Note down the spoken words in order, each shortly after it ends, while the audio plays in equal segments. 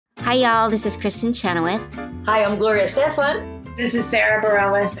Hi, y'all. This is Kristen Chenoweth. Hi, I'm Gloria Estefan. This is Sarah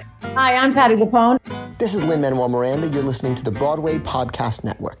Bareilles. Hi, I'm Patti LuPone. This is Lin-Manuel Miranda. You're listening to the Broadway Podcast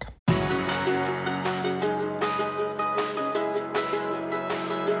Network.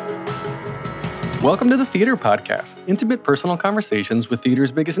 Welcome to the Theater Podcast, intimate personal conversations with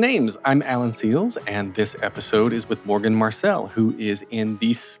theater's biggest names. I'm Alan Seals, and this episode is with Morgan Marcel, who is in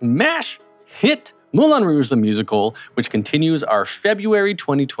the smash hit Moulin Rouge the Musical, which continues our February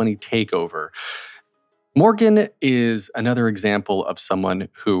 2020 takeover. Morgan is another example of someone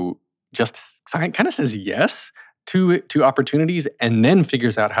who just kind of says yes to opportunities and then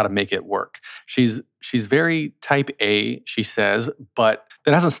figures out how to make it work. She's very type A, she says, but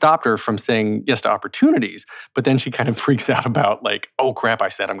that hasn't stopped her from saying yes to opportunities. But then she kind of freaks out about like, oh crap, I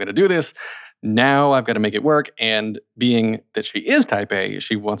said I'm going to do this. Now I've got to make it work. And being that she is type A,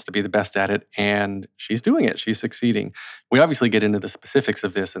 she wants to be the best at it, and she's doing it. She's succeeding. We obviously get into the specifics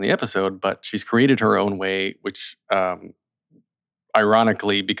of this in the episode, but she's created her own way, which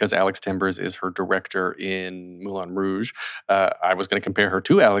ironically, because Alex Timbers is her director in Moulin Rouge, I was going to compare her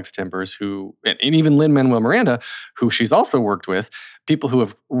to Alex Timbers, who, and even Lin-Manuel Miranda, who she's also worked with, people who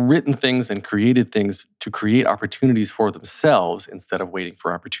have written things and created things to create opportunities for themselves instead of waiting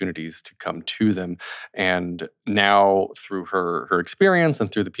for opportunities to come to them. And now, through her experience and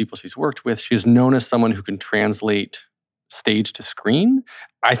through the people she's worked with, she is known as someone who can translate stage to screen.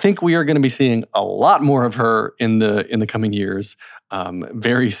 I think we are going to be seeing a lot more of her in the coming years.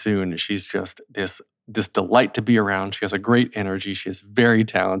 Very soon. She's just this delight to be around. She has a great energy. She is very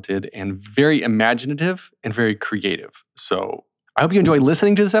talented and very imaginative and very creative. So I hope you enjoy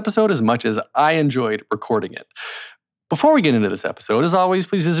listening to this episode as much as I enjoyed recording it. Before we get into this episode, as always,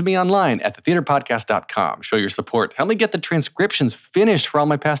 please visit me online at thetheaterpodcast.com. Show your support. Help me get the transcriptions finished for all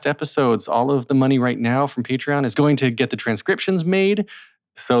my past episodes. All of the money right now from Patreon is going to get the transcriptions made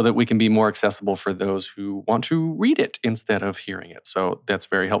so that we can be more accessible for those who want to read it instead of hearing it. So that's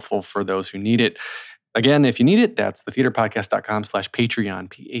very helpful for those who need it. Again, if you need it, that's thetheaterpodcast.com/Patreon,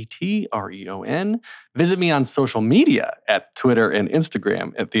 Patreon. Visit me on social media at Twitter and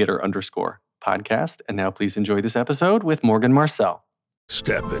Instagram at theater_podcast. And now please enjoy this episode with Morgan Marcel.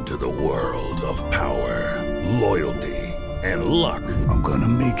 Step into the world of power, loyalty, and luck. I'm gonna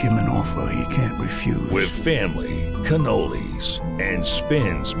make him an offer he can't refuse. With family, cannolis, and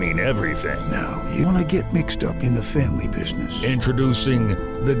spins mean everything. Now, you wanna get mixed up in the family business. Introducing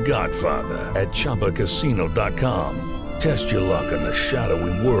The Godfather at ChumbaCasino.com. Test your luck in the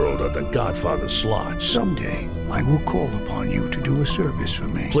shadowy world of The Godfather slot. Someday, I will call upon you to do a service for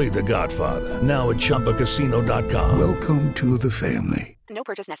me. Play The Godfather now at ChumbaCasino.com. Welcome to the family. No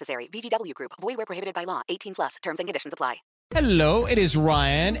purchase necessary. VGW Group. Void where prohibited by law. 18+. Terms and conditions apply. Hello, it is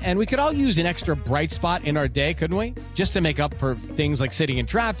Ryan, and we could all use an extra bright spot in our day, couldn't we? Just to make up for things like sitting in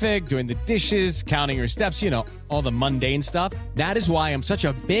traffic, doing the dishes, counting your steps, all the mundane stuff. That is why I'm such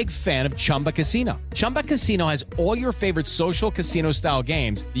a big fan of Chumba Casino. Chumba Casino has all your favorite social casino-style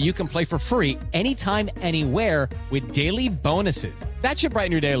games that you can play for free anytime, anywhere with daily bonuses. That should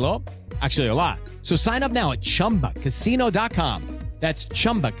brighten your day a little. Actually, a lot. So sign up now at ChumbaCasino.com. That's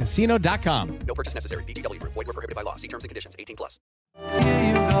ChumbaCasino.com. No purchase necessary. VGW Group. Void where prohibited by law. See terms and conditions. 18+. Here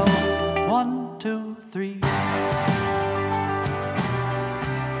you go. 1, 2, 3.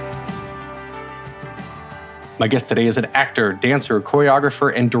 My guest today is an actor, dancer,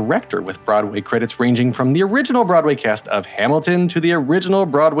 choreographer, and director with Broadway credits ranging from the original Broadway cast of Hamilton to the original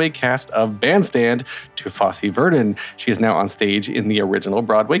Broadway cast of Bandstand to Fosse Verdon. She is now on stage in the original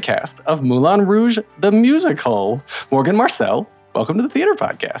Broadway cast of Moulin Rouge the Musical. Morgan Marcel, welcome to the Theater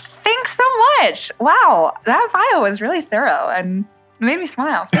Podcast. Thanks so much. Wow, that bio was really thorough and made me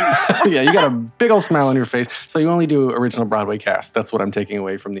smile. Yeah, you got a big old smile on your face. So you only do original Broadway cast. That's what I'm taking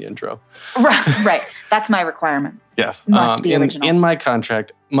away from the intro. Right. That's my requirement. Yes. Must be original. In my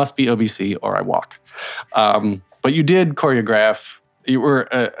contract, must be OBC or I walk. But you did choreograph. You were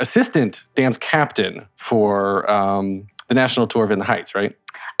assistant dance captain for the national tour of In the Heights, right?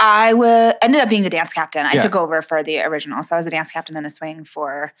 I ended up being the dance captain. I took over for the original. So I was a dance captain in a swing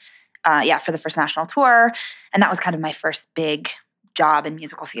for the first national tour. And that was kind of my first big job in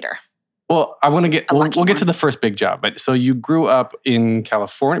musical theater. Well, I want to get, we'll get to the first big job. But so you grew up in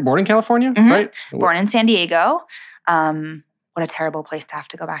California, born in California, right? Born in San Diego. What a terrible place to have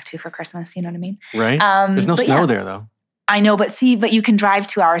to go back to for Christmas. You know what I mean? Right. There's no snow there though. I know, but you can drive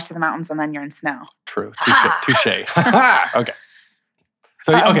 2 hours to the mountains and then you're in snow. True. Touche. Okay.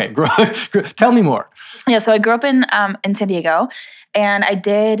 So, tell me more. Yeah, so I grew up in San Diego, and I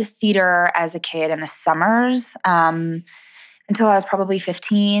did theater as a kid in the summers. And until I was probably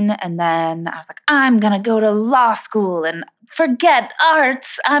 15. And then I was like, I'm going to go to law school and forget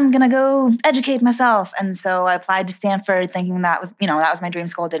arts. I'm going to go educate myself. And so I applied to Stanford thinking that was my dream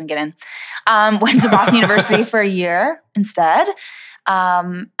school. Didn't get in. Went to Boston University for a year instead.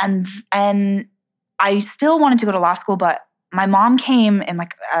 And I still wanted to go to law school, but my mom came in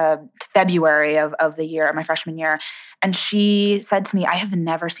like February of the year, my freshman year, and she said to me, I have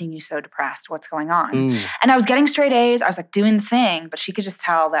never seen you so depressed. What's going on? And I was getting straight A's. I was like doing the thing, but she could just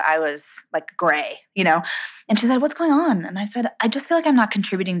tell that I was like gray, And she said, what's going on? And I said, I just feel like I'm not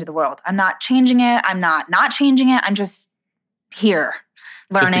contributing to the world. I'm not changing it. I'm not changing it. I'm just here.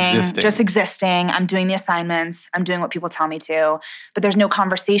 Learning, just existing. I'm doing the assignments. I'm doing what people tell me to. But there's no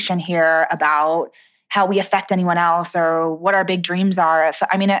conversation here about how we affect anyone else or what our big dreams are.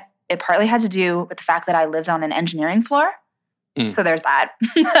 It partly had to do with the fact that I lived on an engineering floor. So there's that.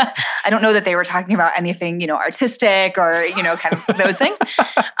 I don't know that they were talking about anything, artistic or, kind of those things.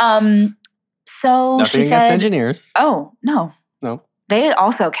 So Nothing she said, against engineers. Oh, no. No. They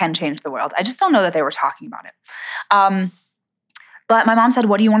also can change the world. I just don't know that they were talking about it. But my mom said,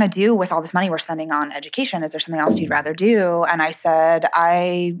 what do you want to do with all this money we're spending on education? Is there something else you'd rather do? And I said,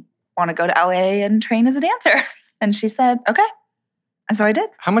 I want to go to LA and train as a dancer. And she said, okay. And so I did.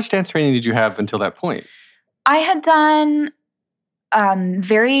 How much dance training did you have until that point? I had done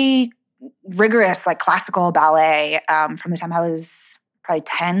very rigorous, like classical ballet from the time I was probably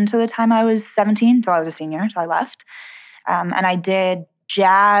 10 to the time I was 17, until I was a senior, so I left. And I did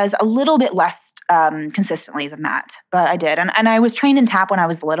jazz a little bit less consistently than that, but I did. And I was trained in tap when I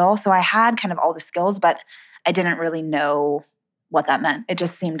was little, so I had kind of all the skills, but I didn't really know what that meant. It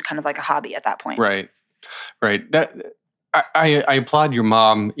just seemed kind of like a hobby at that point. Right. I applaud your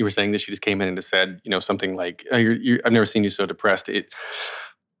mom. You were saying that she just came in and just said, something like, I've never seen you so depressed.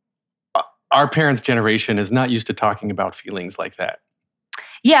 Our parents' generation is not used to talking about feelings like that.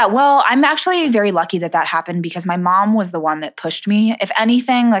 Yeah, well, I'm actually very lucky that happened because my mom was the one that pushed me. If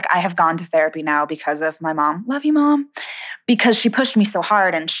anything, like I have gone to therapy now because of my mom. Love you, Mom. Because she pushed me so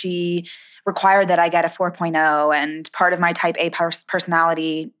hard and she required that I get a 4.0, and part of my type A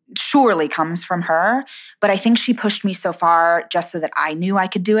personality surely comes from her. But I think she pushed me so far just so that I knew I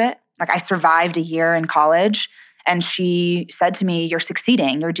could do it. Like I survived a year in college and she said to me, you're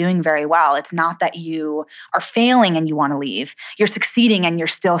succeeding, you're doing very well. It's not that you are failing and you want to leave. You're succeeding and you're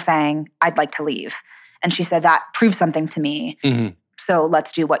still saying, I'd like to leave. And she said, that proves something to me. Mm-hmm. So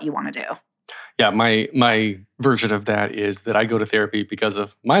let's do what you want to do. Yeah, my version of that is that I go to therapy because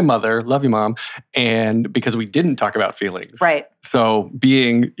of my mother, love you, Mom, and because we didn't talk about feelings. Right. So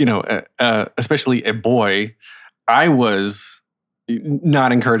being, especially a boy, I was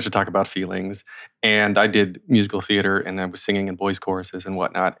not encouraged to talk about feelings. And I did musical theater and I was singing in boys' choruses and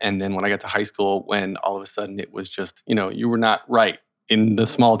whatnot. And then when I got to high school, when all of a sudden it was just, you were not right in the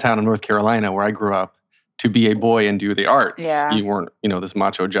small town of North Carolina where I grew up to be a boy and do the arts. Yeah. You weren't, this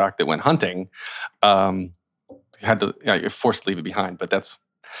macho jock that went hunting. You had to, you're forced to leave it behind, but that's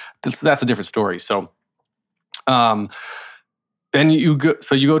a different story. So then you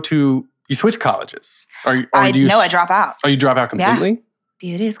switch colleges. I drop out. Oh, you drop out completely? Yeah.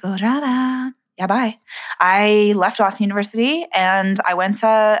 Beauty school drop out. Yeah, bye. I left Boston University and I went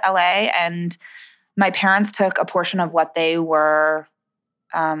to LA, and my parents took a portion of what they were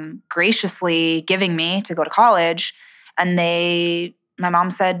graciously giving me to go to college. And my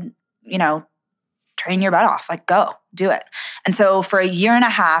mom said, train your butt off, like go, do it. And so for a year and a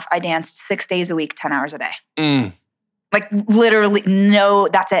half, I danced 6 days a week, 10 hours a day. Mm. Like literally, no,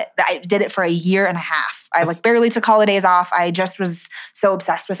 that's it. I did it for a year and a half. I barely took holidays off. I just was so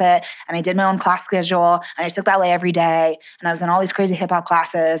obsessed with it. And I did my own class schedule and I took ballet every day. And I was in all these crazy hip hop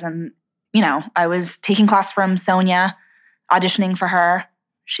classes. And, I was taking class from Sonia, auditioning for her.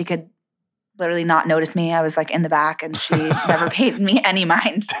 She could literally not notice me. I was in the back and she never paid me any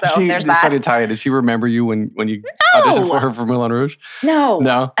mind. So there's that. Did she remember you when you auditioned for her for Moulin Rouge? No.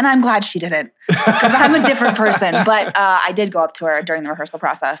 And I'm glad she didn't because I'm a different person. But I did go up to her during the rehearsal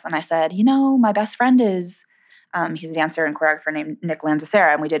process and I said, my best friend is, he's a dancer and choreographer named Nick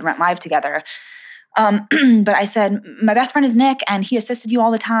Lanzasera, and we did Rent Live together. But I said, my best friend is Nick and he assisted you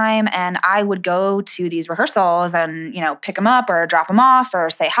all the time. And I would go to these rehearsals and, pick him up or drop him off or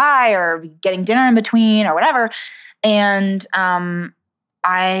say hi or getting dinner in between or whatever. And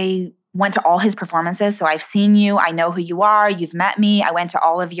I went to all his performances. So I've seen you. I know who you are. You've met me. I went to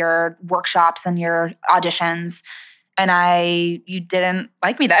all of your workshops and your auditions. And you didn't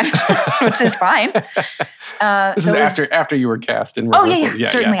like me then, which is fine. This is after you were cast in rehearsals. Oh,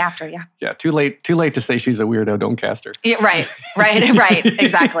 yeah. Certainly after, yeah. Yeah, too late to say she's a weirdo, don't cast her. Yeah, right,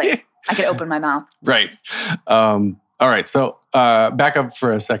 exactly. I could open my mouth. Right. All All right. So back up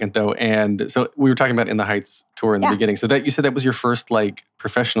for a second, though. And so we were talking about In the Heights tour in the beginning. So that you said that was your first like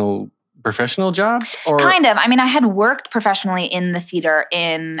professional job? Or Kind of. I mean, I had worked professionally in the theater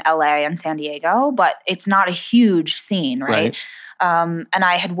in LA and San Diego, but it's not a huge scene, right? And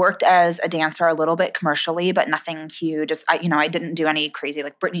I had worked as a dancer a little bit commercially, but nothing huge. I didn't do any crazy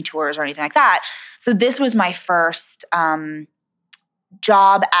like Britney tours or anything like that. So this was my first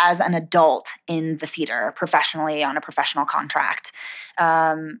job as an adult in the theater professionally on a professional contract.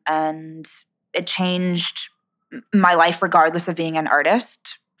 And it changed my life regardless of being an artist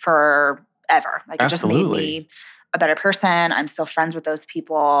forever. Like, it just made me a better person. I'm still friends with those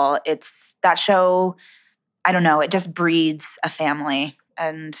people. It's that show, I don't know, it just breeds a family.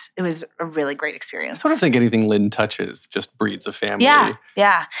 And it was a really great experience. I sort of think anything Lynn touches just breeds a family.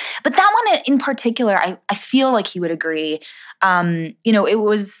 Yeah. But that one in particular, I feel like he would agree. It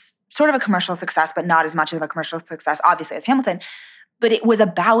was sort of a commercial success, but not as much of a commercial success, obviously, as Hamilton. But it was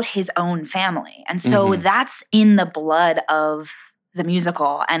about his own family. And so that's in the blood of the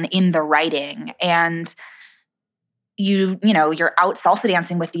musical and in the writing. And you're out salsa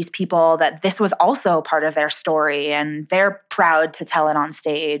dancing with these people that this was also part of their story, and they're proud to tell it on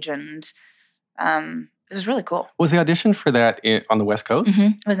stage. And it was really cool. Was the audition for that on the West Coast?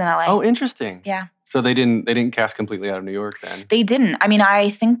 Mm-hmm. It was in LA. Oh, interesting. Yeah. So they didn't cast completely out of New York then? They didn't. I mean,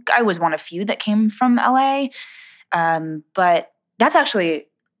 I think I was one of few that came from LA. But that's actually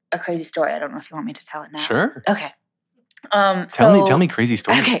a crazy story. I don't know if you want me to tell it now. Sure. Okay. Tell me crazy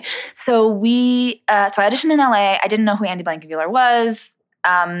stories. Okay. So I auditioned in LA. I didn't know who Andy Blankenbuehler was.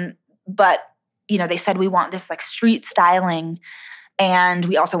 But, they said we want this like street styling, and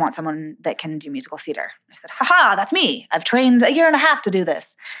we also want someone that can do musical theater. I said, haha, that's me. I've trained 1.5 years to do this.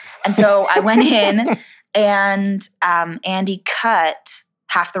 And so I went in, and Andy cut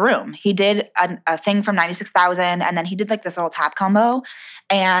half the room. He did a thing from 96,000, and then he did like this little tap combo,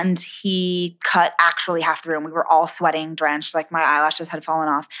 and he cut actually half the room. We were all sweating, drenched, like my eyelashes had fallen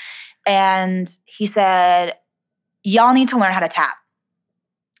off. And he said, y'all need to learn how to tap.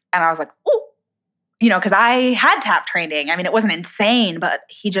 And I was like, oh, because I had tap training. I mean, it wasn't insane, but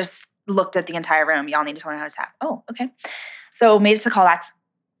he just looked at the entire room. Y'all need to learn how to tap. Oh, okay. So made it to callbacks.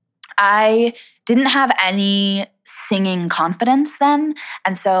 I didn't have any singing confidence then.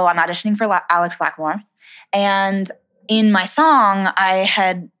 And so I'm auditioning for Alex Lackmore. And in my song, I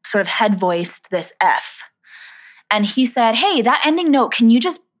had sort of head voiced this F. And he said, hey, that ending note, can you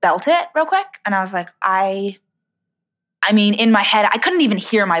just belt it real quick? And I was like, I mean, in my head, I couldn't even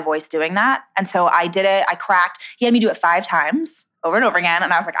hear my voice doing that. And so I did it. I cracked. He had me do it 5 times over and over again.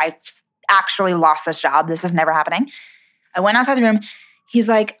 And I was like, I actually lost this job. This is never happening. I went outside the room. He's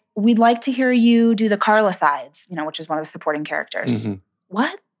like, we'd like to hear you do the Carla sides, which is one of the supporting characters. Mm-hmm.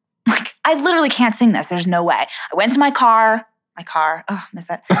 What? Like, I literally can't sing this. There's no way. I went to my car, miss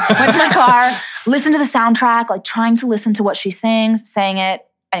it. Went to my car, listened to the soundtrack, like trying to listen to what she sings, sang it.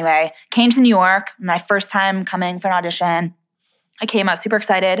 Anyway, came to New York, my first time coming for an audition. I came out super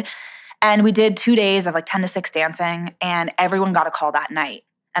excited, and we did 2 days of like 10 to 6 dancing, and everyone got a call that night.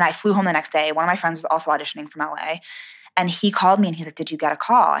 And I flew home the next day. One of my friends was also auditioning from LA, and he called me and he's like, did you get a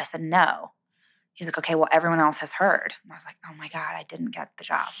call? I said, no. He's like, okay, well, everyone else has heard. And I was like, oh my God, I didn't get the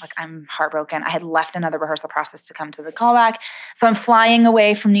job. Like, I'm heartbroken. I had left another rehearsal process to come to the callback. So I'm flying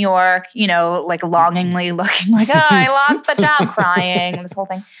away from New York, like longingly looking like, oh, I lost the job, crying, this whole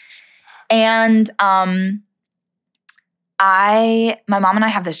thing. And my mom and I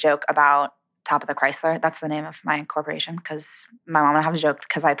have this joke about Top of the Chrysler. That's the name of my corporation, because my mom and I have a joke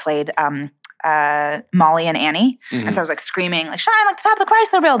because I played Molly and Annie. Mm-hmm. And so I was like screaming, like, shine like the top of the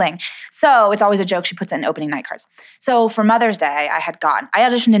Chrysler building. So it's always a joke. She puts it in opening night cards. So for Mother's Day, I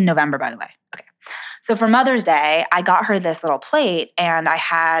auditioned in November, by the way. Okay. So for Mother's Day, I got her this little plate, and I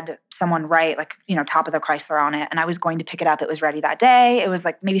had someone write like, Top of the Chrysler on it. And I was going to pick it up. It was ready that day. It was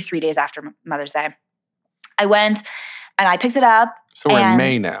like maybe 3 days after Mother's Day. I went and I picked it up. So we're in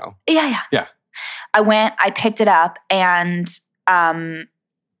May now. Yeah. I picked it up, and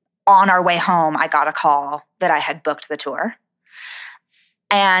on our way home, I got a call that I had booked the tour.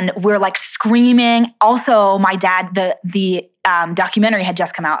 And we're like screaming. Also, my dad, the documentary had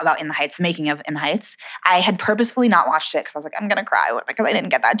just come out about In the Heights, the making of In the Heights. I had purposefully not watched it because I was like, I'm going to cry because I didn't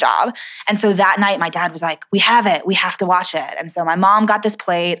get that job. And so that night, my dad was like, we have it. We have to watch it. And so my mom got this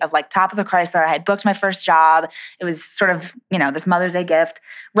plate of like Top of the Chrysler. I had booked my first job. It was sort of, this Mother's Day gift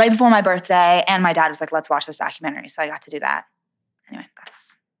right before my birthday. And my dad was like, let's watch this documentary. So I got to do that. Anyway,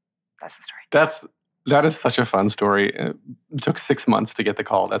 that's the story. That is such a fun story. It took 6 months to get the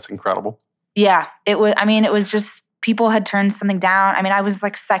call. That's incredible. Yeah, it was. I mean, it was just people had turned something down. I mean, I was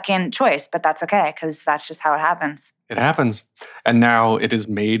like second choice, but that's okay because that's just how it happens. It happens. And now it has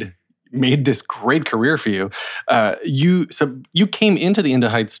made this great career for you. You came into the Into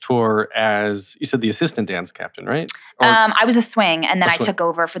Heights tour as, you said, the assistant dance captain, right? Or I was a swing, and then I swing. took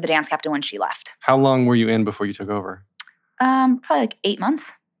over for the dance captain when she left. How long were you in before you took over? Probably like 8 months.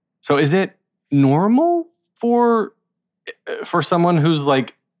 So is it normal for someone who's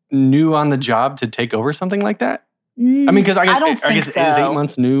like new on the job to take over something like that? I mean, because I guess so. Is 8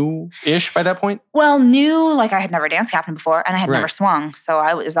 months new-ish by that point? Well, new, like I had never dance captain before, and I had Right. never swung, so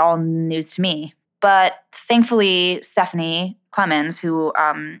it was all news to me. But thankfully, Stephanie Clemens, who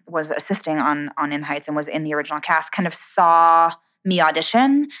was assisting on In the Heights and was in the original cast, kind of saw me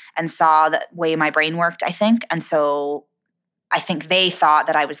audition and saw the way my brain worked, I think. And so I think they thought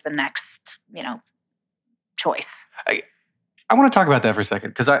that I was the next, choice. I want to talk about that for a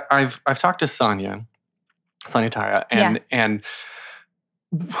second because I've talked to Sonia Taya, and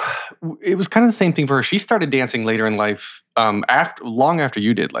it was kind of the same thing for her. She started dancing later in life, long after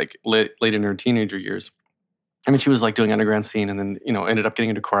you did, like late in her teenager years. I mean, she was like doing underground scene, and then ended up getting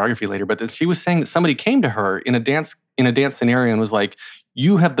into choreography later. But then she was saying that somebody came to her in a dance scenario and was like,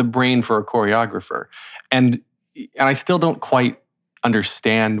 "You have the brain for a choreographer," and I still don't quite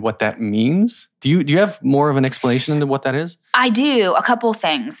understand what that means. Do you have more of an explanation into what that is? I do. A couple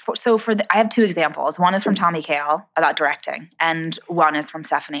things. I have 2 examples. One is from Tommy Kail about directing, and one is from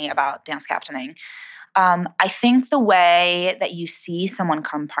Stephanie about dance captaining. I think the way that you see someone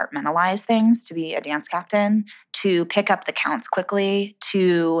compartmentalize things to be a dance captain, to pick up the counts quickly,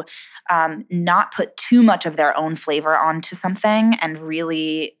 to not put too much of their own flavor onto something and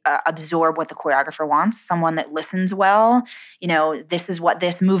really absorb what the choreographer wants. Someone that listens well, this is what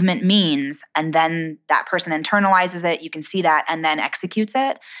this movement means, and then that person internalizes it, you can see that, and then executes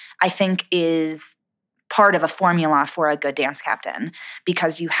it, I think is part of a formula for a good dance captain,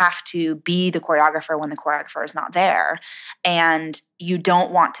 because you have to be the choreographer when the choreographer is not there. And you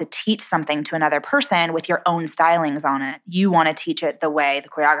don't want to teach something to another person with your own stylings on it. You want to teach it the way the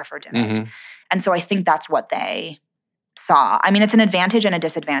choreographer did it. And so I think that's what they saw. I mean, it's an advantage and a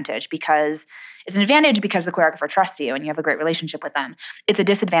disadvantage, because it's an advantage because the choreographer trusts you and you have a great relationship with them. It's a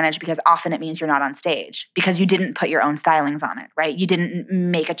disadvantage because often it means you're not on stage because you didn't put your own stylings on it, right? You didn't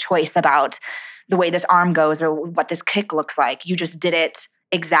make a choice about the way this arm goes or what this kick looks like. You just did it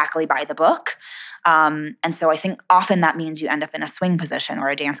exactly by the book. And so I think often that means you end up in a swing position or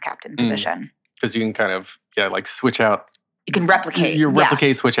a dance captain position. Because you can kind of, like switch out. You can replicate. You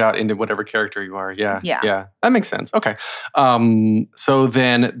replicate, switch out into whatever character you are. Yeah. That makes sense. Okay. So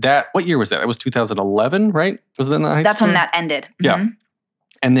then what year was that? That was 2011, right? Was that in the Heights? That's when that ended. Yeah.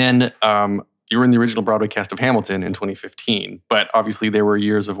 And then you were in the original Broadway cast of Hamilton in 2015. But obviously there were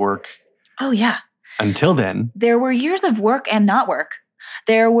years of work. Oh, yeah. Until then. There were years of work and not work.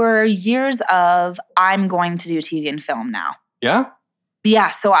 There were years of, I'm going to do TV and film now. Yeah? Yeah.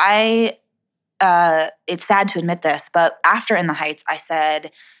 So it's sad to admit this, but after In the Heights, I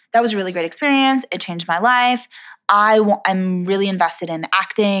said, that was a really great experience. It changed my life. I'm really invested in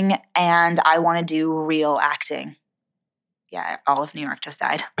acting, and I want to do real acting. Yeah, all of New York just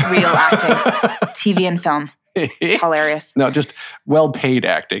died. Real acting. TV and film. Hilarious. No, just well-paid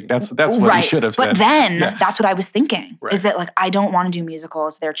acting. That's what right. you should have said. But then that's what I was thinking, is that I don't want to do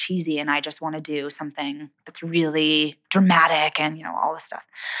musicals. They're cheesy, and I just want to do something that's really dramatic and, all this stuff.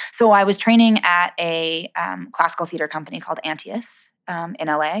 So I was training at a classical theater company called Antaeus in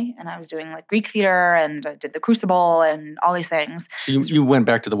LA, and I was doing Greek theater and did the Crucible and all these things. So you went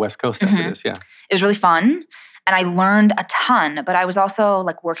back to the West Coast after this, yeah. It was really fun, and I learned a ton, but I was also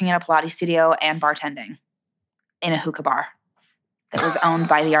working at a Pilates studio and bartending in a hookah bar that was owned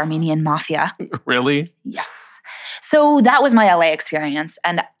by the Armenian mafia. Really? Yes. So that was my LA experience.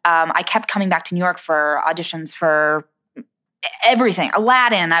 And I kept coming back to New York for auditions for everything.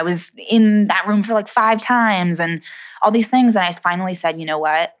 Aladdin, I was in that room for 5 times and all these things. And I finally said, you know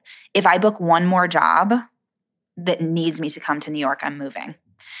what? If I book one more job that needs me to come to New York, I'm moving.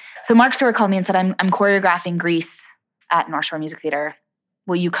 So Mark Stewart called me and said, I'm choreographing Grease at North Shore Music Theater.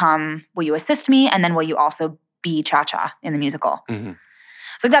 Will you come? Will you assist me? And then will you also be Cha-Cha in the musical?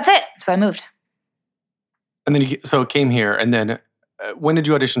 So that's it. So I moved. And then so came here. And then when did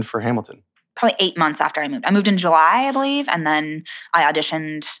you audition for Hamilton? Probably 8 months after I moved. I moved in July, I believe. And then I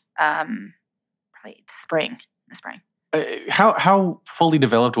auditioned probably in the spring. How fully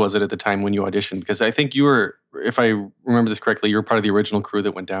developed was it at the time when you auditioned? Because I think you were, if I remember this correctly, you were part of the original crew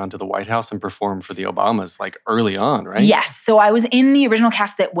that went down to the White House and performed for the Obamas early on, right? Yes. So I was in the original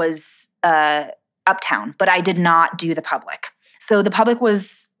cast that was Uptown, but I did not do the public. So the public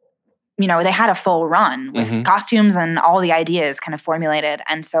was, they had a full run with Mhm. costumes and all the ideas kind of formulated.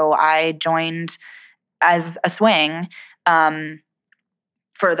 And so I joined as a swing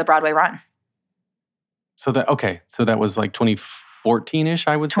for the Broadway run. So that was like 2014-ish,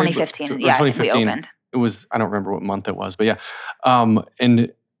 I would say. 2015. Or Yeah, I think we opened. It was, I don't remember what month it was, but yeah.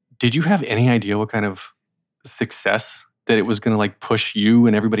 And did you have any idea what kind of success that it was going to like push you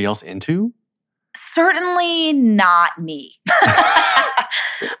and everybody else into? Certainly not me.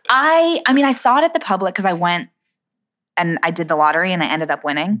 I saw it at the Public because I went and I did the lottery and I ended up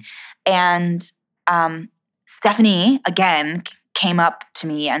winning. And Stephanie, again, came up to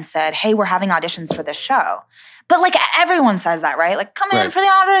me and said, hey, we're having auditions for this show. But like everyone says that, right? Like, come in Right. for the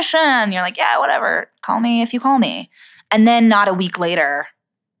audition. You're like, yeah, whatever. Call me if you call me. And then not a week later,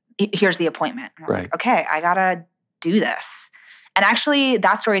 here's the appointment. And I was Right. like, okay, I gotta do this. And actually,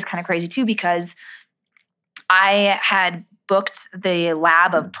 that story is kind of crazy too, because I had booked the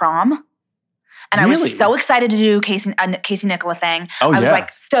lab of prom. And I Really? was so excited to do Casey Nicola thing. Oh, I was yeah.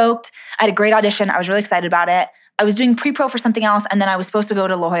 like stoked. I had a great audition. I was really excited about it. I was doing pre-pro for something else, and then I was supposed to go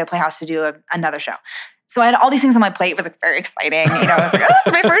to La Jolla Playhouse to do another show. So I had all these things on my plate. It was like very exciting. I was like, oh, this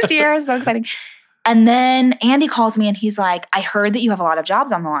is my first year. It's so exciting. And then Andy calls me and he's like, I heard that you have a lot of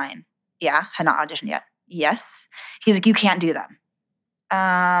jobs on the line. Yeah, had not auditioned yet. Yes. He's like, you can't do them.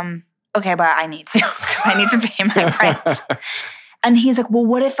 Okay, but I need to because I need to pay my rent. And he's like, well,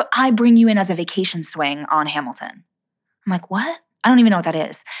 what if I bring you in as a vacation swing on Hamilton? I'm like, what? I don't even know what that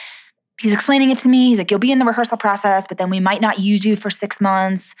is. He's explaining it to me. He's like, you'll be in the rehearsal process, but then we might not use you for 6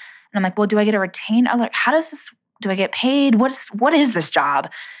 months. And I'm like, well, do I get a retained? I'm like, do I get paid? What is this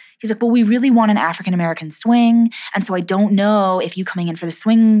job? He's like, well, we really want an African-American swing. And so I don't know if you coming in for the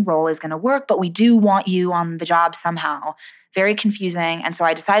swing role is going to work, but we do want you on the job somehow. Very confusing. And so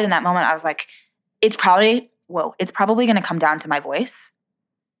I decided in that moment, I was like, it's probably going to come down to my voice.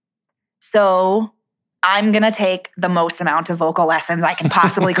 So I'm going to take the most amount of vocal lessons I can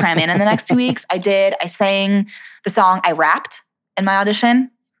possibly cram in the next 2 weeks. I did. I sang the song. I rapped in my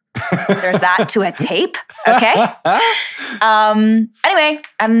audition. There's that to a tape. Okay. Anyway,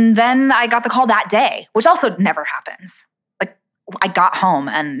 and then I got the call that day, which also never happens. Like I got home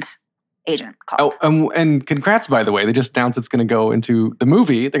and agent called. Oh, and congrats, by the way. They just announced it's going to go into the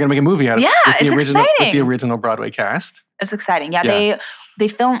movie. They're going to make a movie out of it. Yeah, it's With the exciting. original Broadway cast. It's exciting. Yeah, Yeah.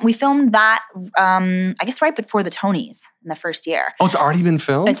 we filmed that, I guess right before the Tonys in the first year. Oh, it's already been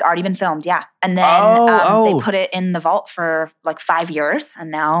filmed? It's already been filmed, yeah. And then Oh. they put it in the vault for like 5 years,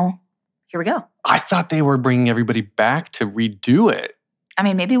 and now here we go. I thought they were bringing everybody back to redo it. I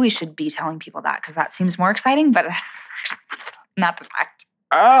mean, maybe we should be telling people that because that seems more exciting, but that's not the fact.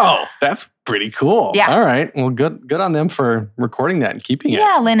 Oh, that's pretty cool. Yeah. All right. Well, good on them for recording that and keeping it.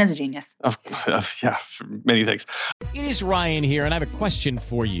 Yeah, Lynn is a genius. Yeah, many things. It is Ryan here, and I have a question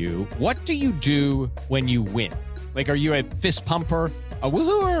for you. What do you do when you win? Like, are you a fist pumper, a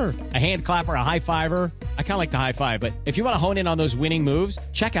woohooer, a hand clapper, a high fiver? I kind of like the high five, but if you want to hone in on those winning moves,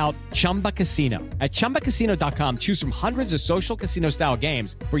 check out Chumba Casino. At ChumbaCasino.com, choose from hundreds of social casino-style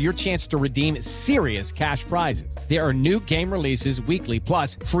games for your chance to redeem serious cash prizes. There are new game releases weekly,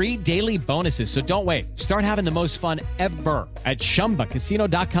 plus free daily bonuses. So don't wait. Start having the most fun ever at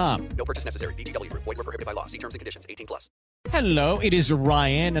ChumbaCasino.com. No purchase necessary. VGW Group. Void where prohibited by law. See terms and conditions. 18+. Hello, it is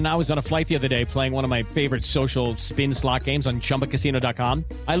Ryan, and I was on a flight the other day playing one of my favorite social spin slot games on ChumbaCasino.com.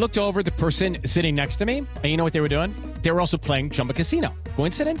 I looked over at the person sitting next to me, and you know what they were doing? They were also playing Chumba Casino.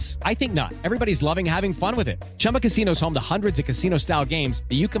 Coincidence? I think not. Everybody's loving having fun with it. Chumba Casino is home to hundreds of casino-style games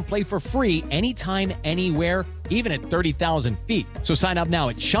that you can play for free anytime, anywhere, even at 30,000 feet. So sign up now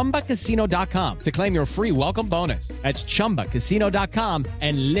at ChumbaCasino.com to claim your free welcome bonus. That's ChumbaCasino.com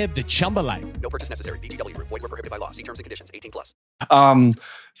and live the Chumba life. No purchase necessary. VGW Group. Void where prohibited by law. See terms and conditions. 18+.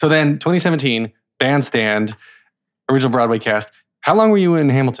 So then 2017, Bandstand, original Broadway cast. How long were you in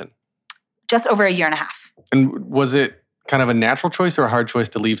Hamilton? Just over a year and a half. And was it kind of a natural choice or a hard choice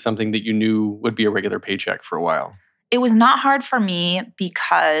to leave something that you knew would be a regular paycheck for a while? It was not hard for me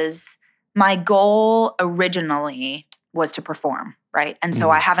because my goal originally was to perform, right? And so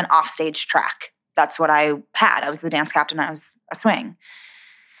I have an offstage track. That's what I had. I was the dance captain. I was a swing.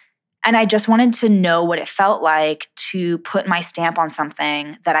 And I just wanted to know what it felt like to put my stamp on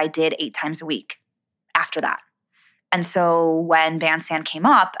something that I did 8 times a week after that. And so when Bandstand came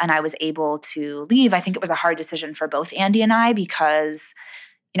up and I was able to leave, I think it was a hard decision for both Andy and I because,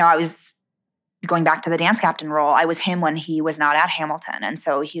 I was going back to the dance captain role. I was him when he was not at Hamilton. And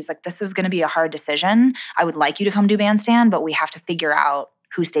so he was like, this is going to be a hard decision. I would like you to come do Bandstand, but we have to figure out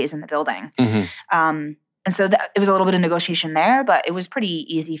who stays in the building. Mm-hmm. And so it was a little bit of negotiation there, but it was pretty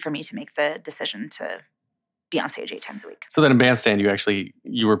easy for me to make the decision to be on stage 8 times a week. So then in Bandstand,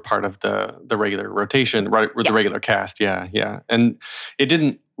 you were part of the regular rotation, right, with the regular cast. Yeah. And it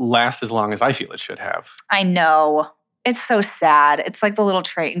didn't last as long as I feel it should have. I know. It's so sad. It's like the little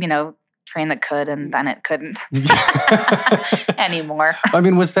train, that could and then it couldn't anymore. I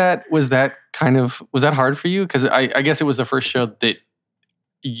mean, was that hard for you? Because I guess it was the first show that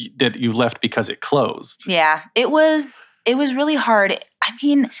you left because it closed. Yeah, it was really hard. I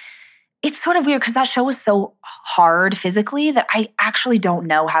mean, it's sort of weird because that show was so hard physically that I actually don't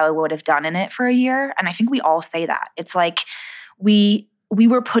know how I would have done in it for a year. And I think we all say that. It's like we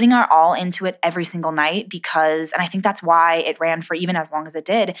were putting our all into it every single night because, and I think that's why it ran for even as long as it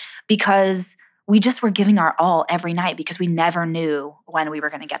did, because we just were giving our all every night because we never knew when we were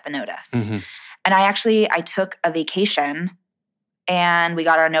going to get the notice. Mm-hmm. And I took a vacation and we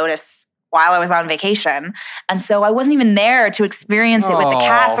got our notice while I was on vacation. And so I wasn't even there to experience it with the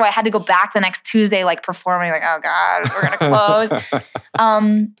cast. So I had to go back the next Tuesday, like performing, like, oh God, we're going to close.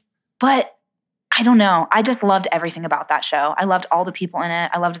 But I don't know. I just loved everything about that show. I loved all the people in it.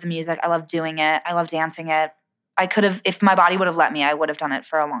 I loved the music. I loved doing it. I loved dancing it. I could have, if my body would have let me, I would have done it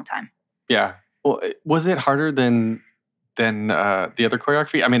for a long time. Yeah. Well, was it harder than the other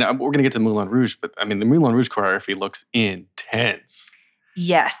choreography? I mean, we're going to get to Moulin Rouge, but I mean, the Moulin Rouge choreography looks intense.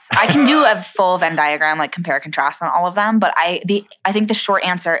 Yes. I can do a full Venn diagram, like compare and contrast on all of them. But I think the short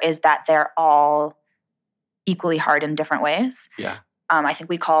answer is that they're all equally hard in different ways. Yeah. I think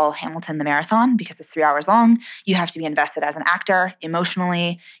we call Hamilton the marathon because it's 3 hours long. You have to be invested as an actor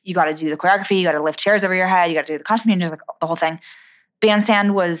emotionally. You got to do the choreography. You got to lift chairs over your head. You got to do the costume changes, like the whole thing.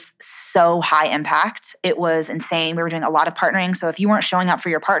 Bandstand was so high impact. It was insane. We were doing a lot of partnering. So if you weren't showing up for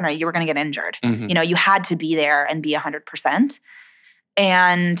your partner, you were going to get injured. Mm-hmm. You had to be there and be 100%.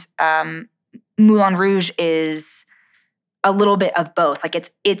 And Moulin Rouge is a little bit of both. Like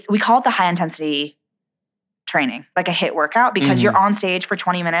it's we call it the high intensity training, like a HIIT workout, because you're on stage for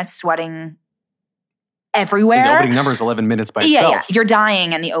 20 minutes sweating everywhere. The opening number is 11 minutes by itself. Yeah. You're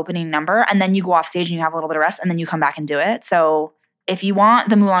dying in the opening number, and then you go off stage and you have a little bit of rest, and then you come back and do it. So if you want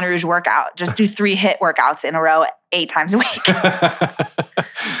the Moulin Rouge workout, just do 3 HIIT workouts in a row 8 times a week.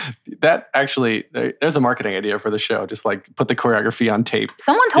 That actually, there's a marketing idea for the show. Just like put the choreography on tape.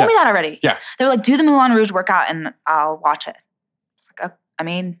 Someone told me that already. Yeah. They were like, do the Moulin Rouge workout and I'll watch it. It's like, I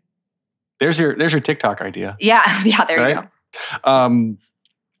mean. There's your TikTok idea. Yeah. Yeah, there you go.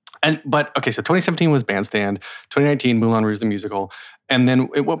 But okay, so 2017 was Bandstand, 2019 Moulin Rouge the musical, and then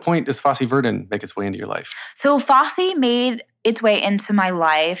at what point does Fosse Verdon make its way into your life? So Fosse made its way into my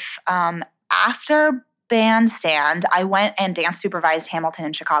life after Bandstand. I went and dance supervised Hamilton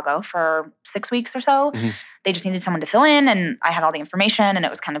in Chicago for 6 weeks or so. Mm-hmm. They just needed someone to fill in, and I had all the information, and it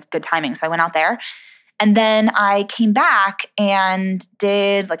was kind of good timing, so I went out there. And then I came back and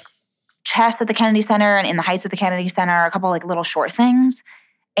did like chess at the Kennedy Center and In the Heights at the Kennedy Center, a couple like little short things.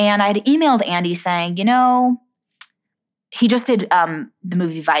 And I had emailed Andy saying, he just did the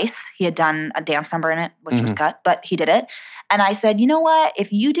movie Vice. He had done a dance number in it, which was cut, but he did it. And I said, you know what?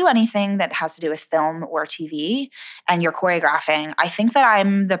 If you do anything that has to do with film or TV and you're choreographing, I think that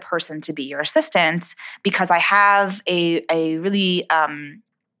I'm the person to be your assistant because I have a really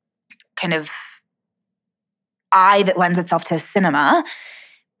kind of eye that lends itself to cinema,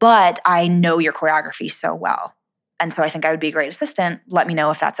 but I know your choreography so well. And so I think I would be a great assistant. Let me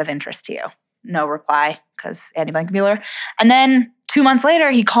know if that's of interest to you. No reply, because Andy Blankenbuehler. And then 2 months later,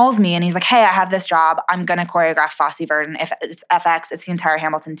 he calls me and he's like, hey, I have this job. I'm going to choreograph Fosse Verdon. If it's FX, it's the entire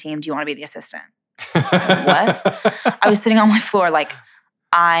Hamilton team. Do you want to be the assistant? What? I was sitting on my floor like,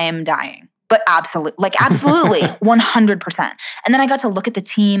 I'm dying. But absolutely, 100%. And then I got to look at the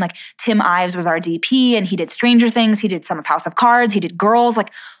team. Like Tim Ives was our DP and he did Stranger Things. He did some of House of Cards. He did Girls. Like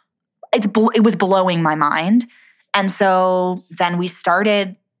it was blowing my mind. And so then we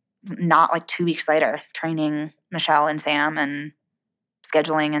started not like 2 weeks later training Michelle and Sam and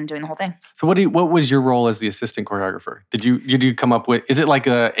scheduling and doing the whole thing. So what was your role as the assistant choreographer? Did you come up with, is it like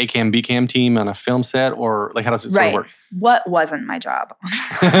a ACAM, BCAM team on a film set or like how does it sort of work? What wasn't my job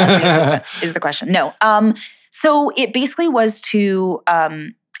as the assistant is the question. No. So it basically was to,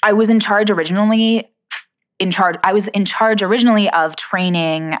 I was in charge originally of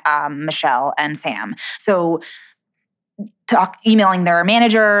training Michelle and Sam. So emailing their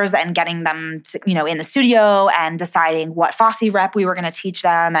managers and getting them to, in the studio and deciding what Fosse rep we were going to teach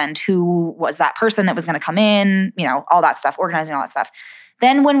them and who was that person that was going to come in, all that stuff, organizing all that stuff.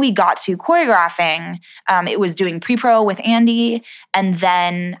 Then when we got to choreographing, it was doing pre-pro with Andy. And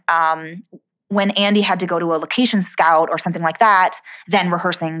then when Andy had to go to a location scout or something like that, then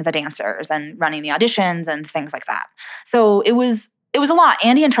rehearsing the dancers and running the auditions and things like that. So it was it was a lot.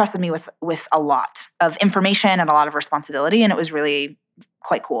 Andy entrusted me with a lot of information and a lot of responsibility, and it was really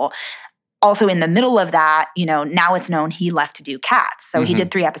quite cool. Also, in the middle of that, now it's known he left to do Cats. So he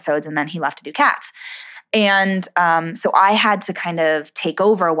did 3 episodes and then he left to do Cats. And so I had to kind of take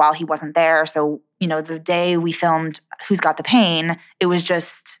over while he wasn't there. So, the day we filmed Who's Got the Pain, it was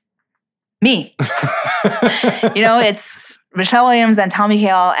just me. It's Michelle Williams and Tommy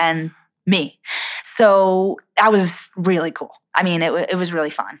Kail and me. So that was really cool. I mean, it was really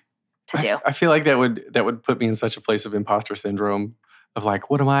fun to do. I feel like that would put me in such a place of imposter syndrome of like,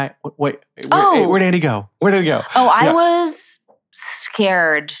 what am I? Wait, where'd Andy go? Where did he go? Oh, I was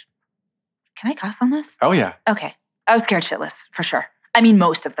scared. Can I cuss on this? Oh, yeah. Okay. I was scared shitless, for sure. I mean,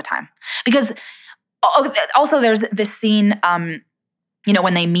 most of the time. Because also there's this scene,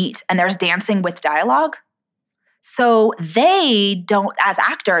 when they meet and there's dancing with dialogue. So they don't, as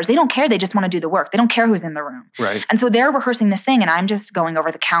actors, they don't care. They just want to do the work. They don't care who's in the room. Right. And so they're rehearsing this thing and I'm just going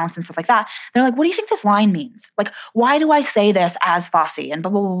over the counts and stuff like that. They're like, what do you think this line means? Like, why do I say this as Fosse and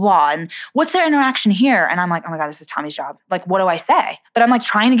blah, blah, blah, blah. And what's their interaction here? And I'm like, oh my God, this is Tommy's job. Like, what do I say? But I'm like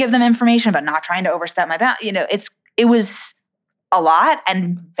trying to give them information, but not trying to overstep my bound. It was a lot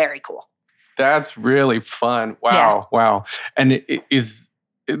and very cool. That's really fun. Wow. Yeah. Wow. And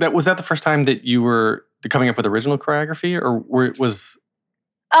was that the first time that you were coming up with original choreography, or was?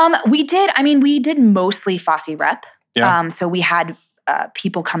 We did mostly Fosse rep. Yeah. So we had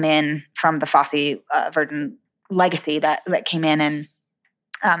people come in from the Fosse Verdon legacy that came in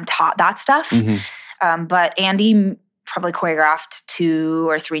and taught that stuff. Mm-hmm. But Andy probably choreographed 2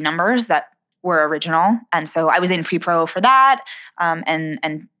 or 3 numbers that were original, and so I was in pre-pro for that,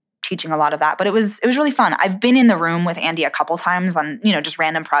 and teaching a lot of that. But it was really fun. I've been in the room with Andy a couple times on, just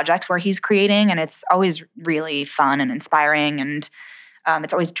random projects where he's creating, and it's always really fun and inspiring, and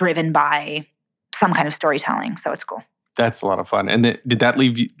it's always driven by some kind of storytelling. So it's cool. That's a lot of fun. And did that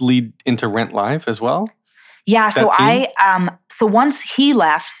lead into Rent Live as well? Yeah. So so once he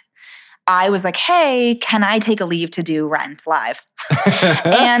left, I was like, hey, can I take a leave to do Rent Live?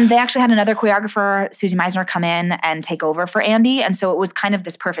 And they actually had another choreographer, Susie Meisner, come in and take over for Andy. And so it was kind of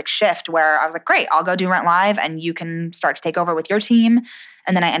this perfect shift where I was like, great, I'll go do Rent Live and you can start to take over with your team.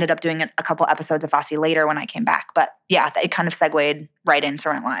 And then I ended up doing a couple episodes of Fosse later when I came back. But yeah, it kind of segued right into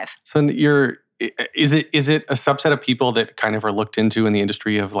Rent Live. So is it a subset of people that kind of are looked into in the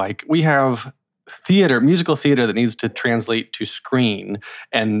industry of like, we have musical theater that needs to translate to screen,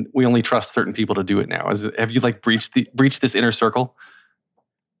 and we only trust certain people to do it now? Have you like breached this inner circle?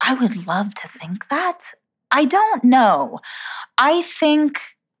 I would love to think that. I don't know. I think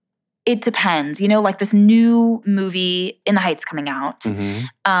it depends. Like this new movie In the Heights coming out.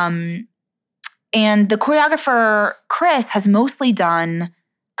 Mm-hmm. And the choreographer, Chris, has mostly done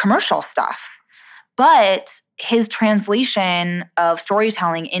commercial stuff. But his translation of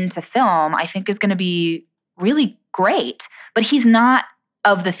storytelling into film, I think, is going to be really great. But he's not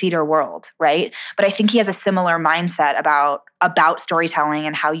of the theater world, right? But I think he has a similar mindset about storytelling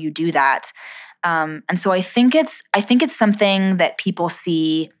and how you do that. And so I think it's something that people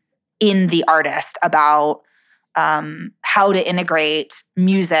see in the artist about how to integrate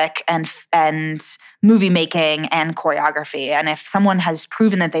music and movie making and choreography. And if someone has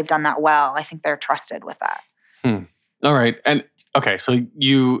proven that they've done that well, I think they're trusted with that. All right. And okay, so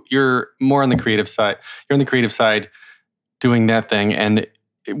you're more on the creative side. You're on the creative side doing that thing. And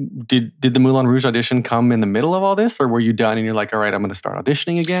did the Moulin Rouge audition come in the middle of all this, or were you done and you're like, all right, I'm going to start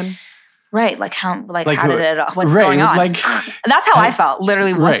auditioning again? Right. What's going on? That's how I felt.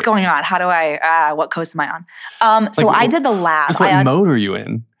 Literally, what's going on? How do what coast am I on? So I did the lab. What mode are you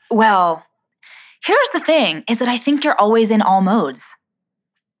in? Well, here's the thing, is that I think you're always in all modes.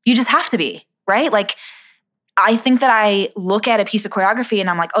 You just have to be, right? Like, I think that I look at a piece of choreography and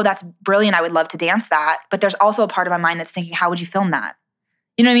I'm like, oh, that's brilliant. I would love to dance that. But there's also a part of my mind that's thinking, how would you film that?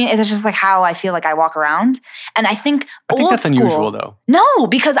 You know what I mean? It's just like how I feel like I walk around. And I think that's unusual, though. No,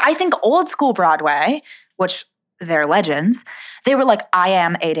 because I think old school Broadway, which they're legends, they were like, I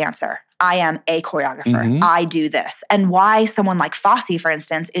am a dancer. I am a choreographer. Mm-hmm. I do this. And why someone like Fosse, for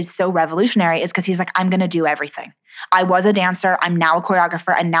instance, is so revolutionary is because he's like, I'm going to do everything. I was a dancer. I'm now a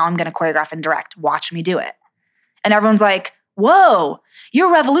choreographer. And now I'm going to choreograph and direct. Watch me do it. And everyone's like, whoa,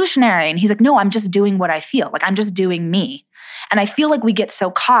 you're revolutionary. And he's like, no, I'm just doing what I feel. Like, I'm just doing me. And I feel like we get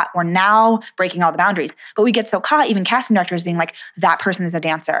so caught. We're now breaking all the boundaries. But we get so caught, even casting directors being like, that person is a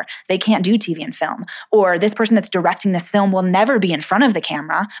dancer. They can't do TV and film. Or this person that's directing this film will never be in front of the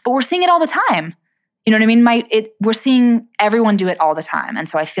camera. But we're seeing it all the time. You know what I mean? We're seeing everyone do it all the time. And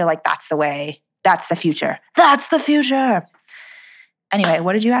so I feel like that's the future. That's the future. Anyway,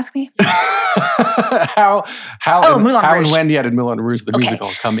 what did you ask me? How Moulin and Rouge. when did Moulin Rouge the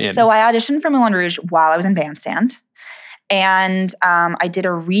musical come in? So I auditioned for Moulin Rouge while I was in Bandstand. And I did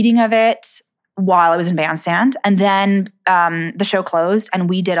a reading of it while I was in Bandstand. And then the show closed and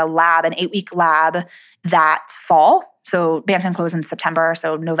we did a lab, an 8-week lab that fall. So Bandstand closed in September.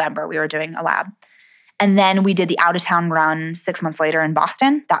 So November, we were doing a lab. And then we did the out-of-town run 6 months later in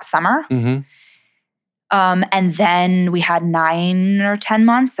Boston that summer. Mm-hmm. And then we had 9 or 10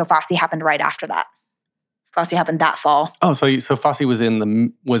 months. So Fosse happened right after that. Fosse happened that fall. Oh, so Fosse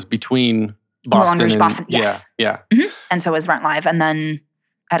was between Boston Moulin Rouge, and Boston, yes. Yeah. Mm-hmm. And so was Rent Live. And then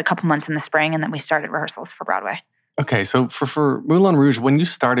I had a couple months in the spring, and then we started rehearsals for Broadway. Okay, so for Moulin Rouge, when you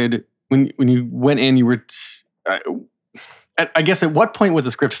started, when you went in, you were, I guess at what point was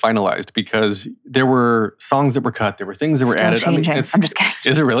the script finalized? Because there were songs that were cut, there were things that were Still added. changing. I'm just kidding.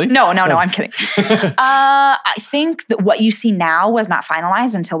 Is it really? No, I'm kidding. I think that what you see now was not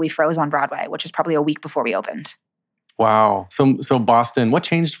finalized until we froze on Broadway, which was probably a week before we opened. Wow. So Boston, what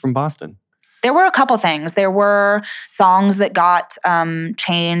changed from Boston? There were a couple things. There were songs that got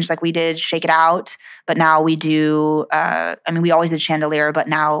changed, like we did Shake It Out, but now we do, we always did Chandelier, but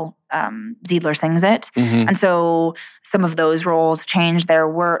now Ziedler sings it. Mm-hmm. And so some of those roles changed. There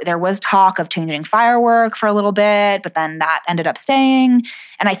was talk of changing Firework for a little bit, but then that ended up staying.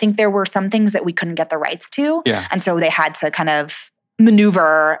 And I think there were some things that we couldn't get the rights to. Yeah. And so they had to kind of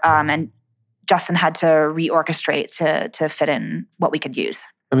maneuver, and Justin had to reorchestrate to fit in what we could use.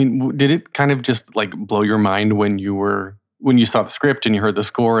 I mean, did it kind of just like blow your mind when you saw the script and you heard the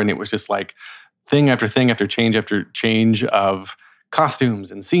score and it was just like thing after thing after change of costumes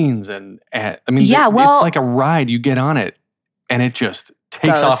and scenes and it's like a ride. You get on it and it just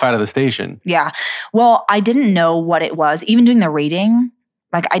takes off out of the station. Yeah. Well, I didn't know what it was. Even doing the reading,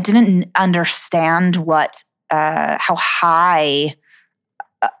 like I didn't understand how high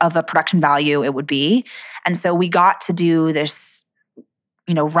of a production value it would be. And so we got to do this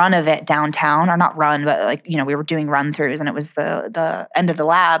run of it downtown, or not run, but we were doing run throughs, and it was the end of the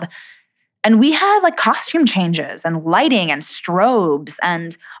lab. And we had like costume changes and lighting and strobes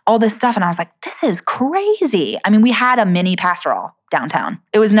and all this stuff. And I was like, this is crazy. I mean, we had a mini pastoral downtown.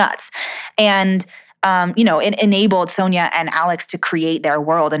 It was nuts. And, it enabled Sonia and Alex to create their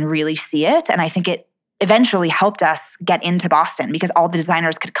world and really see it. And I think it eventually helped us get into Boston because all the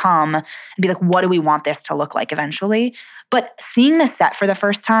designers could come and be like, what do we want this to look like eventually? But seeing the set for the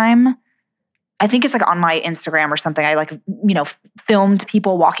first time, I think it's like on my Instagram or something. I filmed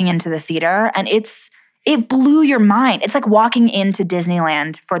people walking into the theater, and it blew your mind. It's like walking into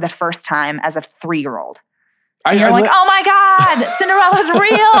Disneyland for the first time as a 3-year-old. And you're like, oh my God, Cinderella's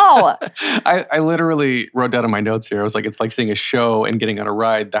real. I literally wrote down in my notes here, I was like, it's like seeing a show and getting on a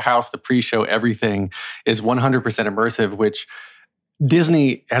ride. The house, the pre-show, everything is 100% immersive, which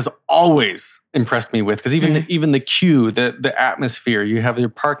Disney has always impressed me with. Because even the queue, the atmosphere, you have your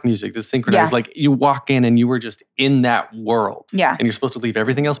park music, the synchronized, like you walk in and you were just in that world. Yeah. And you're supposed to leave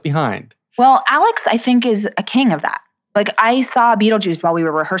everything else behind. Well, Alex, I think, is a king of that. Like I saw Beetlejuice while we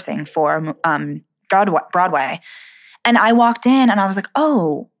were rehearsing for Broadway. And I walked in and I was like,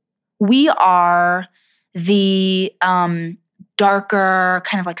 oh, we are the darker,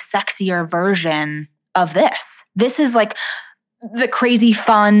 kind of like sexier version of this. This is like the crazy,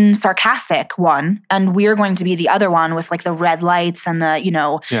 fun, sarcastic one. And we're going to be the other one with like the red lights and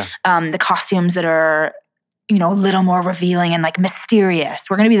the costumes that are, a little more revealing and like mysterious.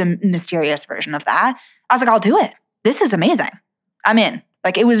 We're going to be the mysterious version of that. I was like, I'll do it. This is amazing. I'm in.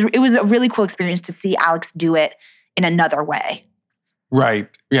 Like it was a really cool experience to see Alex do it in another way. Right.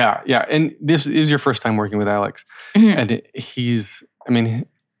 Yeah. Yeah. And this is your first time working with Alex. Mm-hmm. And he's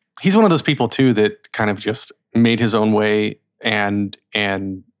one of those people too that kind of just made his own way and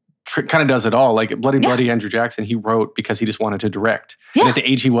kind of does it all. Like Bloody Andrew Jackson, he wrote because he just wanted to direct. Yeah. And at the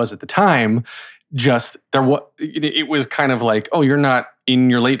age he was at the time, it was kind of like, oh, you're not in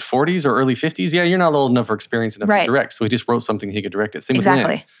your late 40s or early 50s. Yeah, you're not old enough or experienced enough to direct. So he just wrote something he could direct it. Same with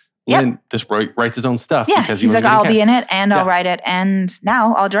Lin. Lin just writes his own stuff. Yeah, because he's like, I'll be in it and I'll write it and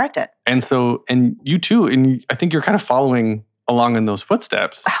now I'll direct it. And so, and you too, and I think you're kind of following along in those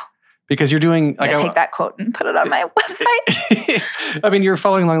footsteps. Wow. Because you're doing... I'm going to take that quote and put it on my website. I mean, you're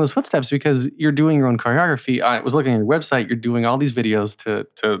following along those footsteps because you're doing your own choreography. I was looking at your website. You're doing all these videos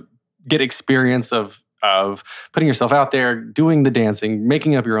to get experience of putting yourself out there, doing the dancing,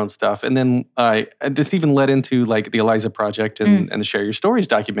 making up your own stuff. And then this even led into like the Eliza Project and the Share Your Stories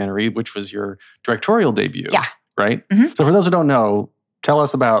documentary, which was your directorial debut. Yeah. Right? Mm-hmm. So for those who don't know, tell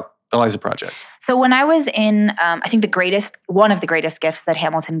us about the Eliza Project. So when I was in, I think one of the greatest gifts that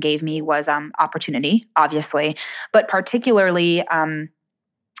Hamilton gave me was opportunity, obviously. But particularly,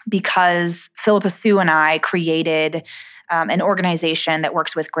 because Philippa Sue and I created an organization that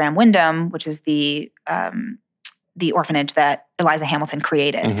works with Graham Windham, which is the orphanage that Eliza Hamilton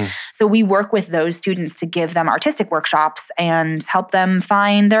created. Mm-hmm. So we work with those students to give them artistic workshops and help them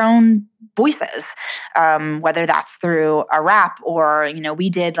find their own voices, whether that's through a rap or, we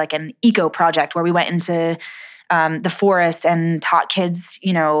did like an eco project where we went into the forest and taught kids,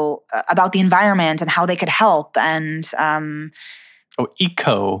 about the environment and how they could help. And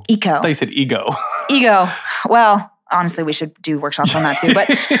eco. Eco. I thought you said ego. Ego. Well, honestly, we should do workshops on that too. But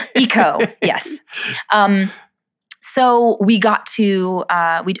eco, yes. So we got to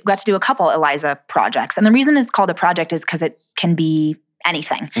do a couple Eliza projects, and the reason it's called a project is because it can be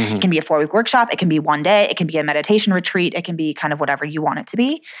anything. Mm-hmm. It can be a 4-week workshop. It can be one day. It can be a meditation retreat. It can be kind of whatever you want it to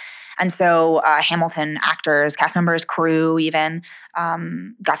be. And so Hamilton actors, cast members, crew even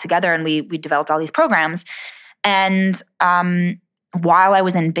got together and we developed all these programs. And while I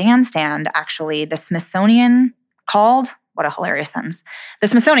was in Bandstand, actually, the Smithsonian called. What a hilarious sentence. The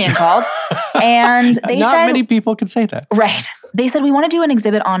Smithsonian called and they Not said— many people can say that. Right. They said, we want to do an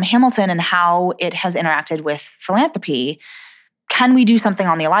exhibit on Hamilton and how it has interacted with philanthropy. Can we do something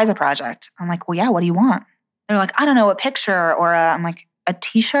on the Eliza Project? I'm like, well, yeah, what do you want? They're like, I don't know, a picture or I'm like, a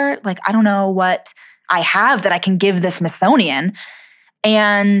t-shirt? Like, I don't know what I have that I can give the Smithsonian.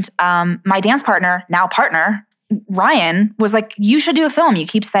 And my dance partner, now partner, Ryan, was like, you should do a film. You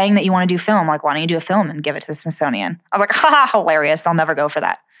keep saying that you want to do film. Like, why don't you do a film and give it to the Smithsonian? I was like, ha, hilarious. They'll never go for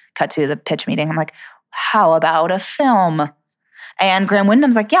that. Cut to the pitch meeting. I'm like, how about a film? And Graham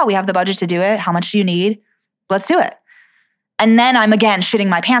Windham's like, yeah, we have the budget to do it. How much do you need? Let's do it. And then I'm again shitting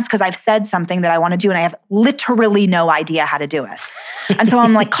my pants because I've said something that I want to do and I have literally no idea how to do it. And so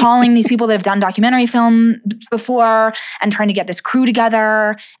I'm like calling these people that have done documentary film before and trying to get this crew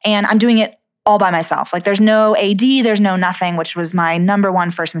together. And I'm doing it all by myself. Like there's no AD, there's no nothing, which was my number one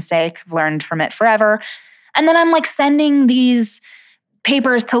first mistake. I've learned from it forever. And then I'm like sending these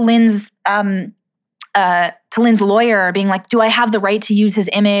papers to Lynn's lawyer being like, do I have the right to use his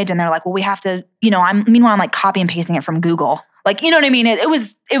image? And they're like, well, we have to, meanwhile I'm like copy and pasting it from Google. Like, you know what I mean? It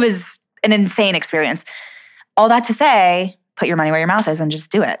was an insane experience. All that to say, put your money where your mouth is and just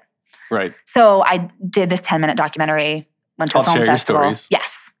do it. Right. So I did this 10-minute documentary, went to a film festival. Your stories.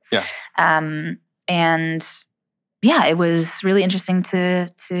 Yes. Yeah. And yeah, it was really interesting to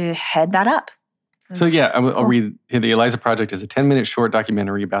head that up. So yeah, I'll read here. The Eliza Project is a 10-minute short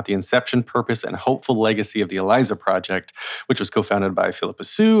documentary about the inception, purpose, and hopeful legacy of the Eliza Project, which was co-founded by Philippa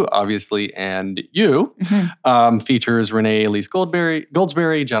Sue, obviously, and you. Mm-hmm. Features Renee Elise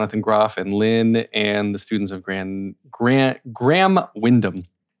Goldsberry, Jonathan Groff, and Lynn, and the students of Graham Windham.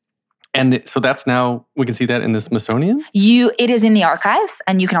 And so that's now, we can see that in the Smithsonian? It is in the archives,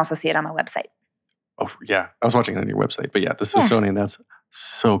 and you can also see it on my website. Oh, yeah. I was watching it on your website. But yeah, the Smithsonian, that's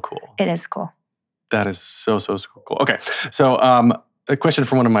so cool. It is cool. That is so cool. Okay. So a question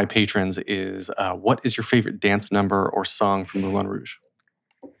from one of my patrons is, what is your favorite dance number or song from Moulin Rouge?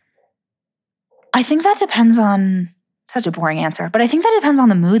 I think that depends on, such a boring answer, but I think that depends on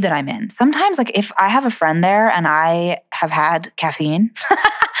the mood that I'm in. Sometimes, like if I have a friend there and I have had caffeine,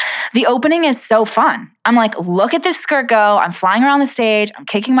 the opening is so fun. I'm like, look at this skirt go. I'm flying around the stage. I'm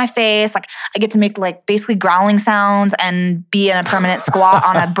kicking my face. Like I get to make like basically growling sounds and be in a permanent squat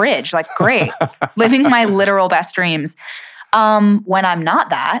on a bridge. Like great. Living my literal best dreams. When I'm not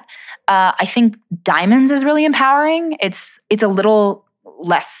that, I think Diamonds is really empowering. It's a little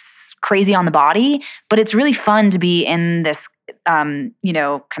less crazy on the body, but it's really fun to be in this kind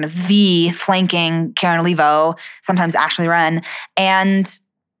of V flanking Karen Levo, sometimes Ashley Wren, and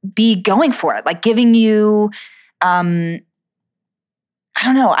be going for it, like giving you, I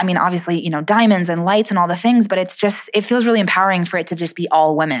don't know. I mean, obviously, diamonds and lights and all the things, but it feels really empowering for it to just be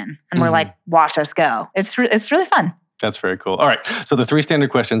all women. And we're like, watch us go. It's really fun. That's very cool. All right. So the 3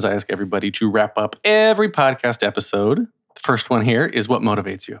 standard questions I ask everybody to wrap up every podcast episode. The first one here is, what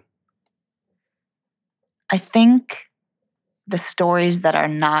motivates you? I think the stories that are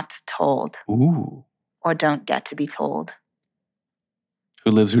not told. Ooh. Or don't get to be told.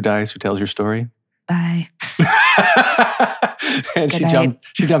 Who lives, who dies, who tells your story? Bye. And she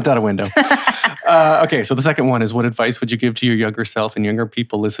jumped out a window. Okay, so the second one is, what advice would you give to your younger self and younger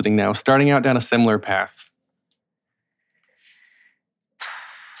people listening now, starting out down a similar path? So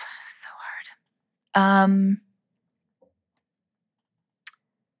hard.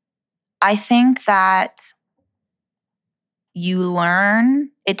 I think that you learn,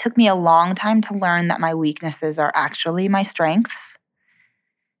 it took me a long time to learn that my weaknesses are actually my strengths.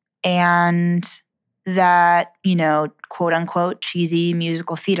 And that, quote unquote, cheesy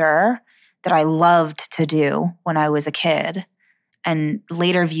musical theater that I loved to do when I was a kid and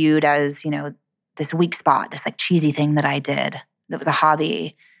later viewed as, this weak spot, this like cheesy thing that I did that was a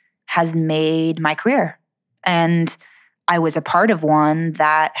hobby, has made my career. And I was a part of one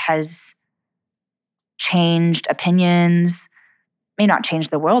that has changed opinions, may not change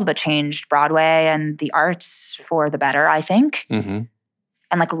the world, but changed Broadway and the arts for the better, I think. Mm-hmm.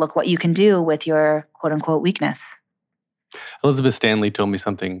 And like, look what you can do with your quote unquote weakness. Elizabeth Stanley told me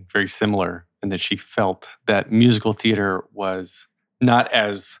something very similar, in that she felt that musical theater was not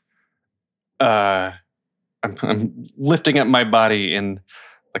as, I'm lifting up my body in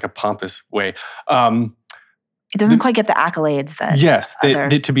like a pompous way. It doesn't quite get the accolades that. Yes,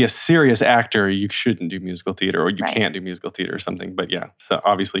 to be a serious actor, you shouldn't do musical theater, or you can't do musical theater or something. But yeah, so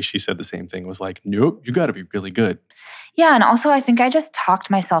obviously she said the same thing. Was like, nope, you got to be really good. Yeah, and also I think I just talked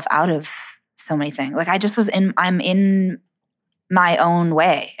myself out of so many things. Like I'm in my own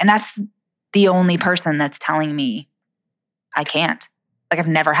way, and that's the only person that's telling me I can't. Like I've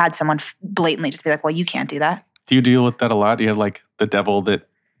never had someone blatantly just be like, "Well, you can't do that." Do you deal with that a lot? Do you have like the devil that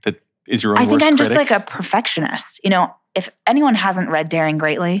is your own worst critic? I think I'm just like a perfectionist. If anyone hasn't read Daring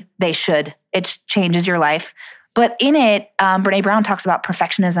Greatly, they should. It changes your life. But in it, Brené Brown talks about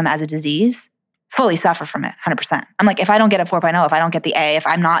perfectionism as a disease. Fully suffer from it, 100%. I'm like, if I don't get a 4.0, if I don't get the A, if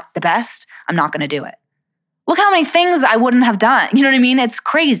I'm not the best, I'm not going to do it. Look how many things I wouldn't have done. You know what I mean? It's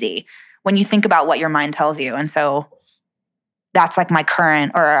crazy when you think about what your mind tells you. And so that's like my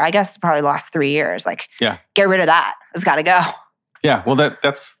current, or I guess probably the last 3 years. Like, get rid of that. It's got to go. Yeah, well,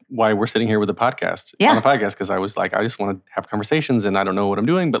 that's why we're sitting here with a podcast. Yeah. On a podcast, because I was like, I just want to have conversations, and I don't know what I'm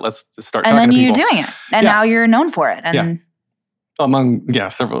doing, but let's just start talking to people. And then you're doing it. And Yeah. now you're known for it. And Among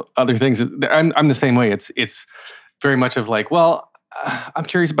several other things. I'm the same way. It's very much of like, well, I'm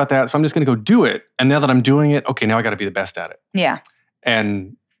curious about that, so I'm just going to go do it. And now that I'm doing it, okay, now I got to be the best at it. Yeah.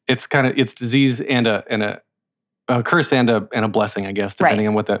 And it's disease and a curse and a blessing, I guess, depending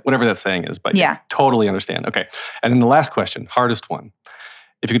on whatever that saying is. But yeah, totally understand. Okay, and then the last question, hardest one: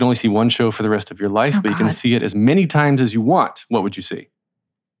 if you could only see one show for the rest of your life, but you can see it as many times as you want, what would you see?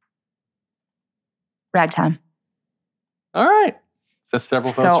 Ragtime. All right. That's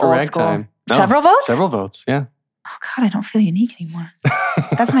several votes for Ragtime. No, several votes? Several votes, yeah. Oh, God, I don't feel unique anymore.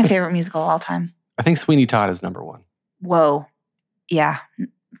 That's my favorite musical of all time. I think Sweeney Todd is number one. Whoa. Yeah.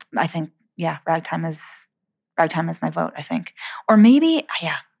 I think, Ragtime is my vote, I think. Or maybe,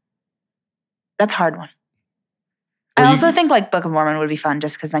 that's a hard one. I also think like Book of Mormon would be fun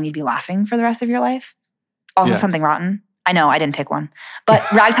just because then you'd be laughing for the rest of your life. Also Something Rotten. I know, I didn't pick one. But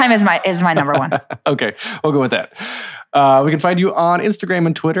Ragtime is my number one. Okay, we'll go with that. We can find you on Instagram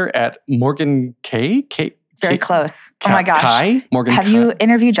and Twitter at Morgan K. Very close. Oh my gosh. Kai? Morgan Have Kai? you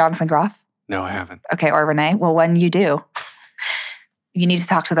interviewed Jonathan Groff? No, I haven't. Okay, or Renee. Well, when you do, you need to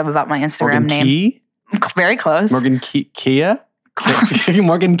talk to them about my Instagram name. Key? Very close. Morgan Kia?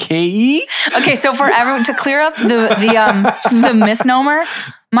 Morgan K-E? Okay, so for everyone to clear up the misnomer,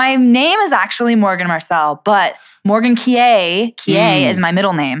 my name is actually Morgan Marcel, but Morgan Kie is my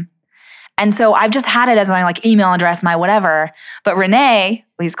middle name. And so I've just had it as my like email address, my whatever. But Renee,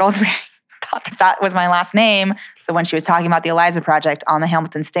 Lee Goldsberry, thought that was my last name. So when she was talking about the Eliza Project on the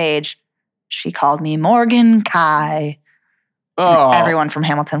Hamilton stage, she called me Morgan Kai. Oh. Everyone from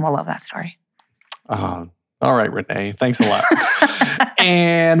Hamilton will love that story. Oh, all right, Renee. Thanks a lot.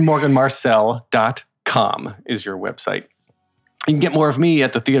 And morganmarcel.com is your website. You can get more of me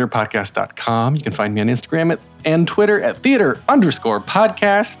at thetheaterpodcast.com. You can find me on Instagram and Twitter at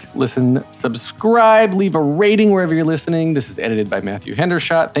theater_podcast. Listen, subscribe, leave a rating wherever you're listening. This is edited by Matthew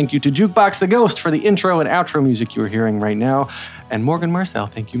Hendershot. Thank you to Jukebox the Ghost for the intro and outro music you are hearing right now. And Morgan Marcel,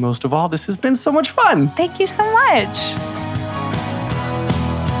 thank you most of all. This has been so much fun. Thank you so much.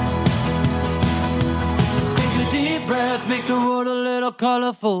 Take a deep breath, make the world a little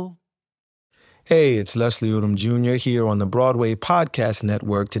colorful. Hey, it's Leslie Odom Jr. here on the Broadway Podcast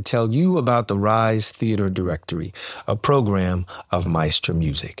Network to tell you about the Rise Theater Directory, a program of Maestro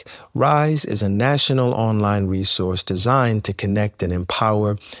Music. Rise is a national online resource designed to connect and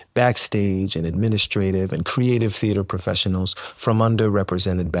empower backstage and administrative and creative theater professionals from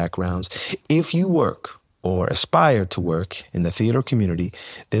underrepresented backgrounds. If you work or aspire to work in the theater community,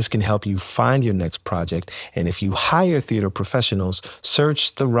 this can help you find your next project. And if you hire theater professionals,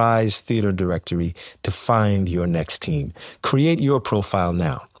 search the Rise Theater Directory to find your next team. Create your profile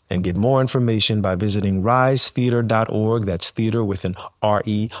now and get more information by visiting risetheater.org. That's theater with an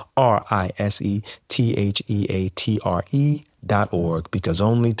RERISETHEATRE.org, because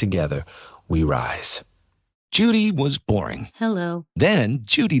only together we rise. Judy was boring. Hello. Then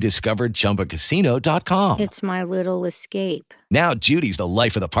Judy discovered ChumbaCasino.com. It's my little escape. Now Judy's the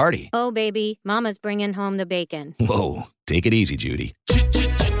life of the party. Oh, baby, mama's bringing home the bacon. Whoa, take it easy, Judy.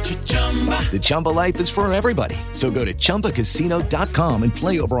 The Chumba life is for everybody. So go to ChumbaCasino.com and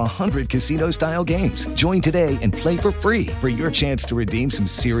play over 100 casino-style games. Join today and play for free for your chance to redeem some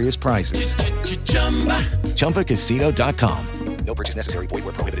serious prizes. ChumbaCasino.com. No purchase necessary. Void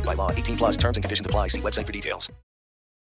where prohibited by law. 18 plus terms and conditions apply. See website for details.